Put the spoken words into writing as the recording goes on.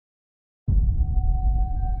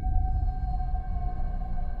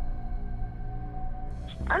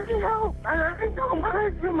I need help. I need help. My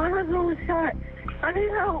husband was shot. I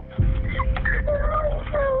need help.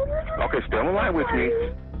 Okay, stay on the line with me.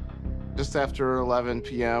 Just after 11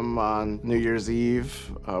 p.m. on New Year's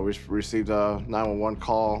Eve, we received a 911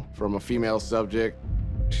 call from a female subject.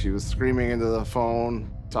 She was screaming into the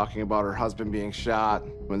phone, talking about her husband being shot,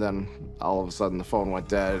 and then all of a sudden the phone went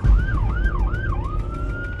dead.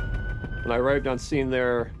 When I arrived on scene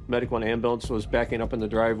there, medical and ambulance was backing up in the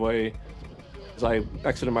driveway. As I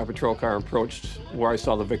exited my patrol car and approached where I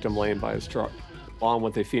saw the victim laying by his truck, along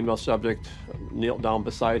with a female subject, knelt down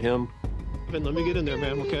beside him. Ben, let me get in there,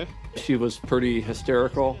 ma'am, okay? She was pretty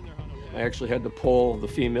hysterical. I actually had to pull the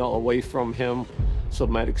female away from him so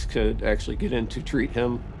medics could actually get in to treat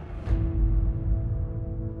him.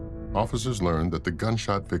 Officers learned that the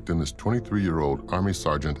gunshot victim is 23-year-old Army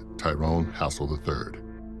Sergeant Tyrone Hassel III.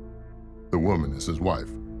 The woman is his wife,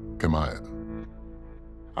 Kamaya.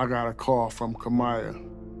 I got a call from Kamaya.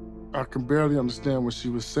 I could barely understand what she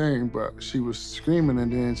was saying, but she was screaming,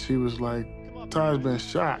 and then she was like, Ty's been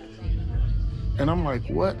shot. And I'm like,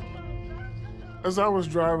 what? As I was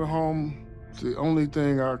driving home, the only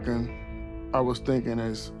thing I was thinking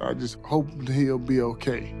is, I just hope he'll be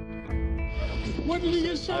okay. When did he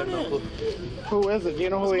get shot at? Who is it? Do you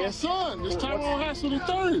know who he is? My son. It's Tyrone Hassel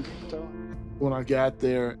III. When I got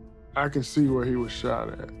there, I can see where he was shot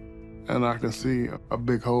at, and I can see a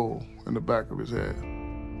big hole in the back of his head.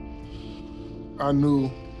 I knew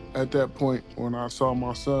at that point when I saw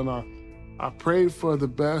my son, I prayed for the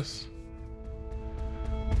best,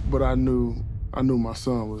 but I knew my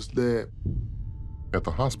son was dead. At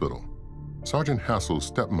the hospital, Sergeant Hassel's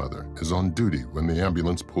stepmother is on duty when the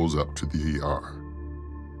ambulance pulls up to the ER.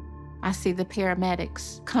 I see the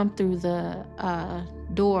paramedics come through the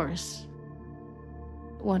doors.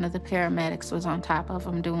 One of the paramedics was on top of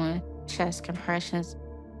him doing chest compressions.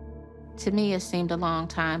 To me, it seemed a long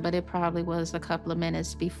time, but it probably was a couple of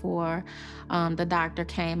minutes before the doctor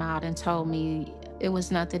came out and told me it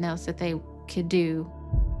was nothing else that they could do.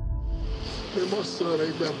 Man, my son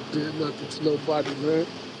ain't never did nothing to nobody, man.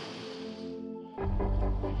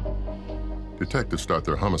 Detectives start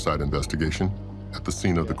their homicide investigation at the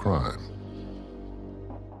scene of the crime.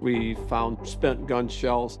 We found spent gun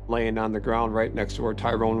shells laying on the ground right next to where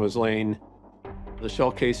Tyrone was laying. The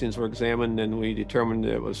shell casings were examined, and we determined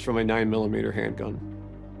it was from a 9mm handgun.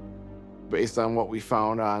 Based on what we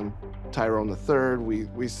found on Tyrone III,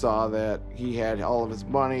 we saw that he had all of his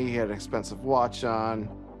money, he had an expensive watch on.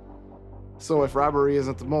 So if robbery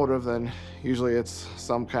isn't the motive, then usually it's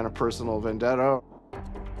some kind of personal vendetta.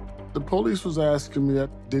 The police was asking me,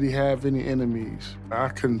 did he have any enemies? I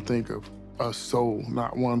couldn't think of a soul,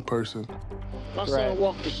 not one person. My son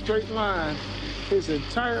walked a straight line his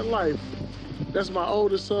entire life. That's my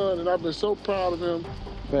oldest son, and I've been so proud of him.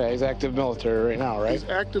 Yeah, he's active military right now, right? He's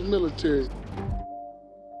active military.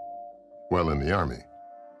 While in the Army,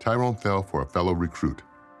 Tyrone fell for a fellow recruit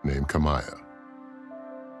named Kamaya.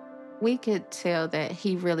 We could tell that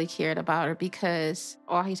he really cared about her because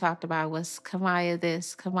all he talked about was Kamaya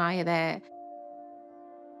this, Kamaya that.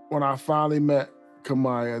 When I finally met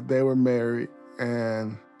Kamaya, they were married,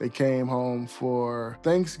 and they came home for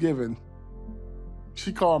Thanksgiving.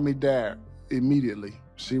 She called me Dad immediately.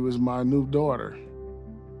 She was my new daughter.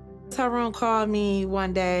 Tyrone called me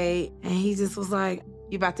one day, and he just was like,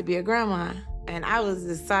 you about to be a grandma? And I was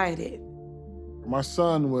excited. My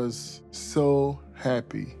son was so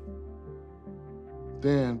happy.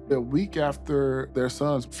 Then, a week after their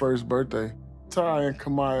son's first birthday, Ty and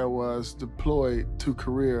Kamaya was deployed to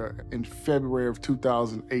Korea in February of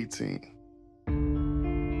 2018.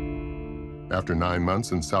 After 9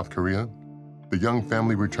 months in South Korea, the young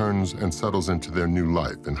family returns and settles into their new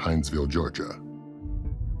life in Hinesville, Georgia.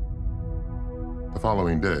 The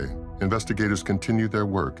following day, investigators continue their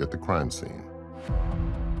work at the crime scene.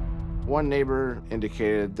 One neighbor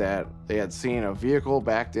indicated that they had seen a vehicle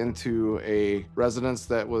backed into a residence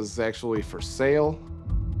that was actually for sale.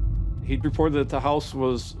 He reported that the house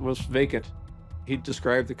was vacant. He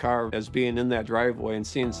described the car as being in that driveway and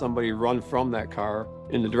seeing somebody run from that car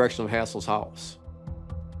in the direction of Hassel's house.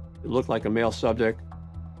 It looked like a male subject.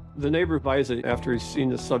 The neighbor advised that after he'd seen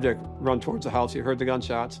the subject run towards the house, he heard the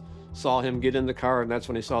gunshots, saw him get in the car, and that's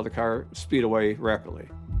when he saw the car speed away rapidly.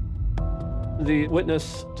 The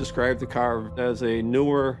witness described the car as a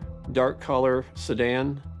newer, dark color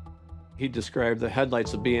sedan. He described the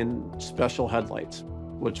headlights as being special headlights,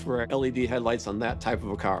 which were LED headlights on that type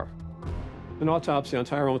of a car. An autopsy on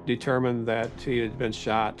Tyrone determined that he had been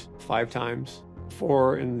shot 5 times,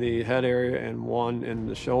 4 in the head area and 1 in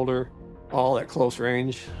the shoulder, all at close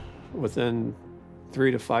range, within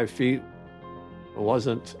 3 to 5 feet. It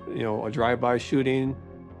wasn't, a drive-by shooting.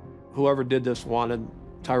 Whoever did this wanted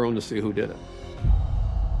Tyrone to see who did it.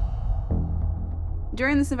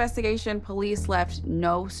 During this investigation, police left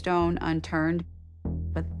no stone unturned.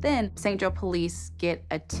 But then St. Joe police get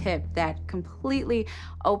a tip that completely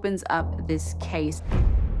opens up this case.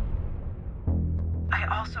 I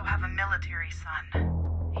also have a military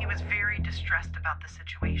son. He was very distressed about the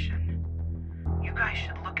situation. You guys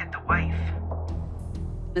should look at the wife.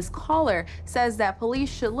 This caller says that police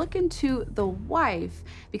should look into the wife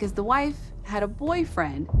because the wife had a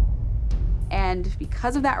boyfriend. And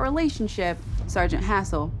because of that relationship, Sergeant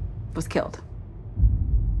Hassel was killed.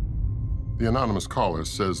 The anonymous caller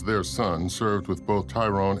says their son served with both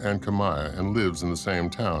Tyrone and Kamaya and lives in the same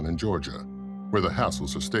town in Georgia, where the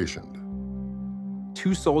Hassels are stationed.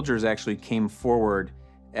 2 soldiers actually came forward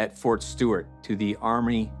at Fort Stewart to the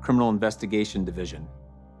Army Criminal Investigation Division.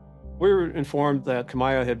 We were informed that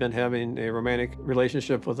Kamaya had been having a romantic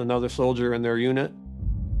relationship with another soldier in their unit,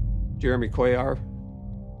 Jeremy Cuellar.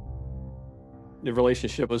 The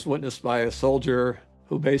relationship was witnessed by a soldier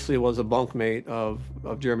who basically was a bunkmate of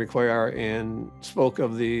Jeremy Cuellar and spoke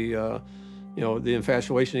of the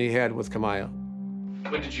infatuation he had with Kamaya.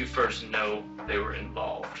 When did you first know they were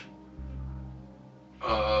involved?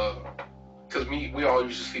 Because we all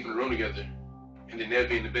used to sleep in the room together, and then they'd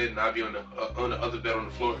be in the bed and I'd be on the other bed on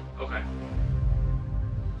the floor. Okay.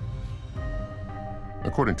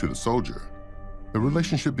 According to the soldier, the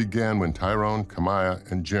relationship began when Tyrone,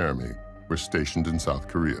 Kamaya, and Jeremy were stationed in South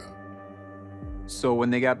Korea. So when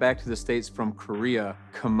they got back to the States from Korea,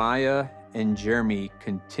 Kamaya and Jeremy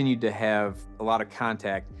continued to have a lot of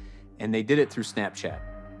contact, and they did it through Snapchat.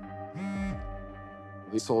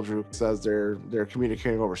 The soldier says they're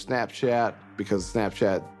communicating over Snapchat because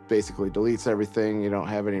Snapchat basically deletes everything. You don't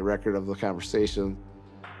have any record of the conversation.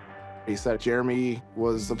 He said Jeremy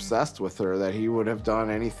was obsessed with her, that he would have done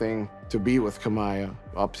anything to be with Kamaya,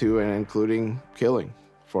 up to and including killing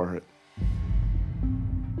for it.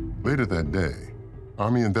 Later that day,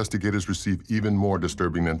 Army investigators received even more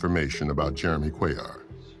disturbing information about Jeremy Cuellar.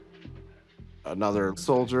 Another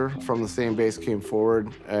soldier from the same base came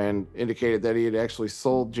forward and indicated that he had actually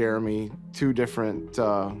sold Jeremy 2 different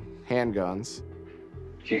handguns.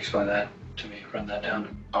 Can you explain that to me? Run that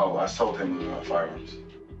down. Oh, I sold him firearms.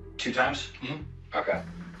 2 times? Mm-hmm. Okay.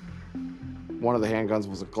 One of the handguns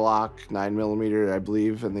was a Glock 9mm, I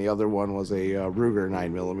believe, and the other one was a Ruger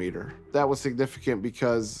 9mm. That was significant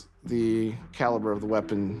because the caliber of the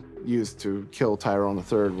weapon used to kill Tyrone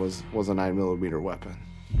III was a 9mm weapon.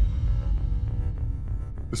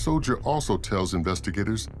 The soldier also tells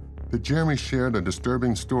investigators that Jeremy shared a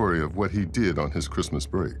disturbing story of what he did on his Christmas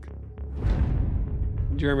break.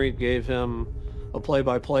 Jeremy gave him a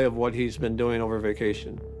play-by-play of what he's been doing over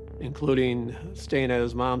vacation, including staying at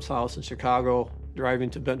his mom's house in Chicago, driving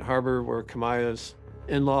to Benton Harbor where Kamaya's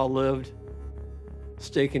in-law lived,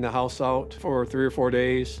 staking the house out for 3 or 4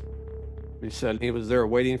 days. He said he was there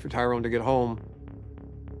waiting for Tyrone to get home,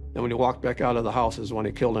 and when he walked back out of the house is when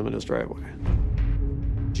he killed him in his driveway.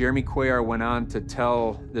 Jeremy Cuellar went on to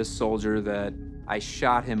tell this soldier that I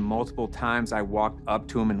shot him multiple times. I walked up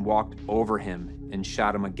to him and walked over him and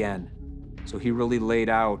shot him again. So he really laid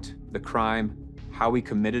out the crime, how he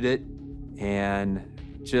committed it, and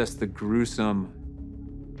just the gruesome,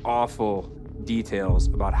 awful details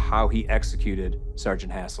about how he executed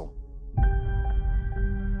Sergeant Hassel.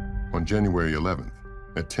 On January 11th,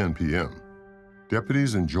 at 10 p.m.,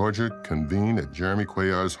 deputies in Georgia convene at Jeremy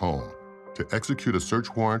Cuellar's home to execute a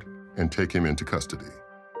search warrant and take him into custody.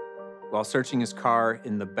 While searching his car,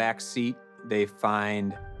 in the back seat, they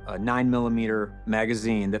find a 9mm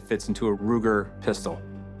magazine that fits into a Ruger pistol.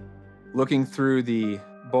 Looking through the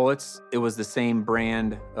bullets, it was the same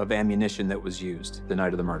brand of ammunition that was used the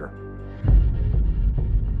night of the murder.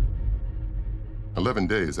 11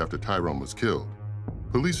 days after Tyrone was killed,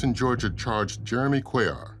 police in Georgia charged Jeremy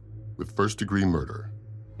Cuellar with first-degree murder.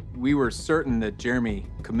 We were certain that Jeremy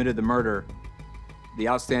committed the murder. The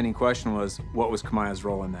outstanding question was, what was Kamaya's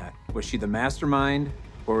role in that? Was she the mastermind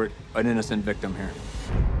or an innocent victim here?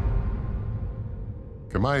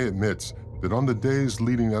 Kamaya admits that on the days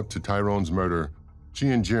leading up to Tyrone's murder, she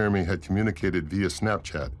and Jeremy had communicated via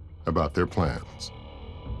Snapchat about their plans.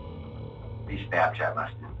 These Snapchat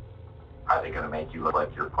messages, are they going to make you look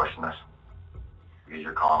like you're pushing us? Because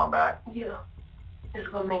you're calling them back? Yeah. It's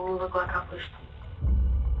going to make me look like I pushed them.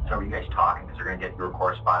 So are you guys talking? Because they're going to get your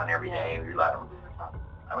correspondent every day and you let them.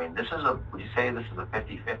 I mean, this is a, would you say this is a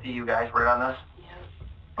 50-50 you guys were on this?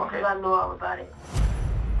 Yeah. Okay. I know all about it.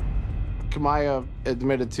 Kamaya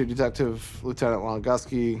admitted to Detective Lieutenant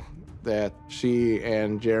Longuski that she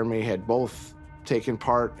and Jeremy had both taken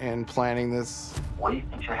part in planning this. What do you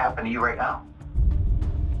think should happen to you right now?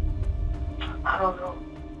 I don't know.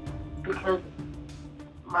 Because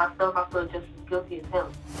myself, I feel just as guilty as him.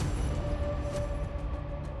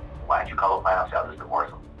 Why didn't you call the files out? Just divorce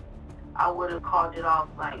them. I would have called it off,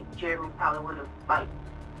 like, Jeremy probably would have, like,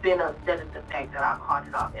 been upset at the fact that I called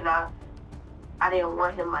it off. And I didn't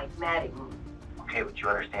want him, like, mad at me. Okay, but you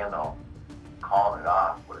understand, though, calling it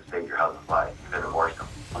off would have saved your husband's life. You could have divorced him.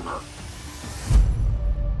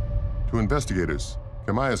 To investigators,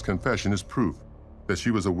 Kamaya's confession is proof that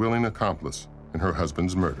she was a willing accomplice in her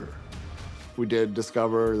husband's murder. We did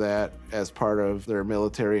discover that as part of their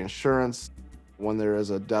military insurance, when there is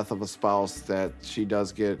a death of a spouse, that she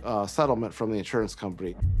does get a settlement from the insurance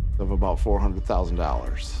company of about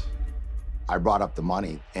 $400,000. I brought up the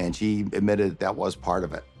money, and she admitted that was part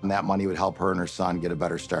of it. And that money would help her and her son get a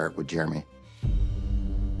better start with Jeremy.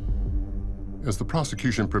 As the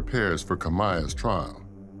prosecution prepares for Kamaya's trial,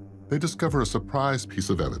 they discover a surprise piece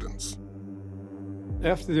of evidence.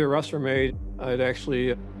 After the arrests were made, I'd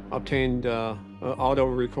actually obtained an audio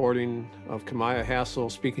recording of Kamaya Hassel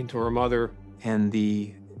speaking to her mother. And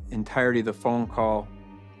the entirety of the phone call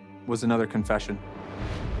was another confession.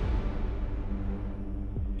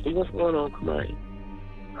 What's going on, Kamaya?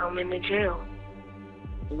 I'm in the jail.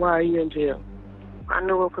 Why are you in jail? I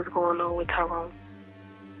knew what was going on with Tyrone.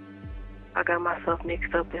 I got myself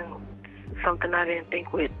mixed up in something I didn't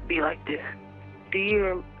think would be like this. Do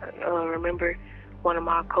you remember one of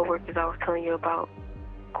my coworkers I was telling you about,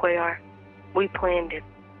 Cuellar? We planned it.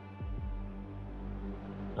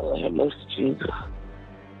 Oh, have mercy, Jesus.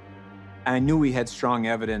 I knew we had strong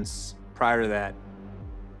evidence prior to that,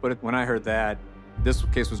 but when I heard that, this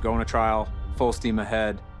case was going to trial, full steam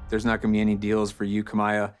ahead. There's not going to be any deals for you,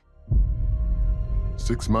 Kamaya.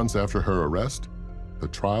 6 months after her arrest, the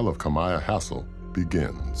trial of Kamaya Hassel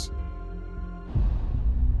begins.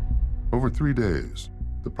 Over 3 days,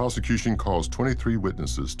 the prosecution calls 23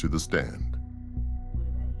 witnesses to the stand.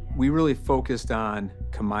 We really focused on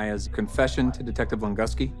Kamaya's confession to Detective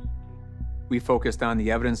Lunguski. We focused on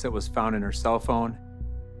the evidence that was found in her cell phone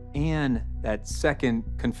and that second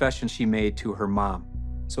confession she made to her mom.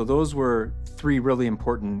 So those were 3 really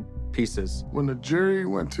important pieces. When the jury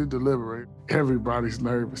went to deliberate, everybody's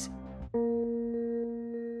nervous.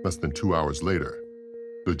 Less than 2 hours later,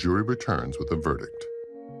 the jury returns with a verdict.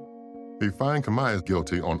 They find Kamaya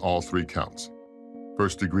guilty on all 3 counts: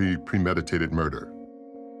 first-degree premeditated murder,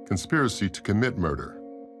 conspiracy to commit murder,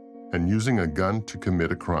 and using a gun to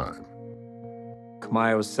commit a crime.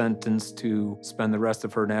 Kamaya was sentenced to spend the rest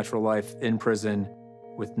of her natural life in prison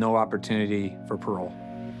with no opportunity for parole.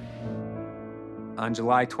 On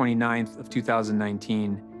July 29th of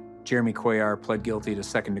 2019, Jeremy Cuellar pled guilty to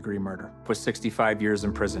second-degree murder, with 65 years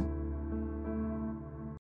in prison.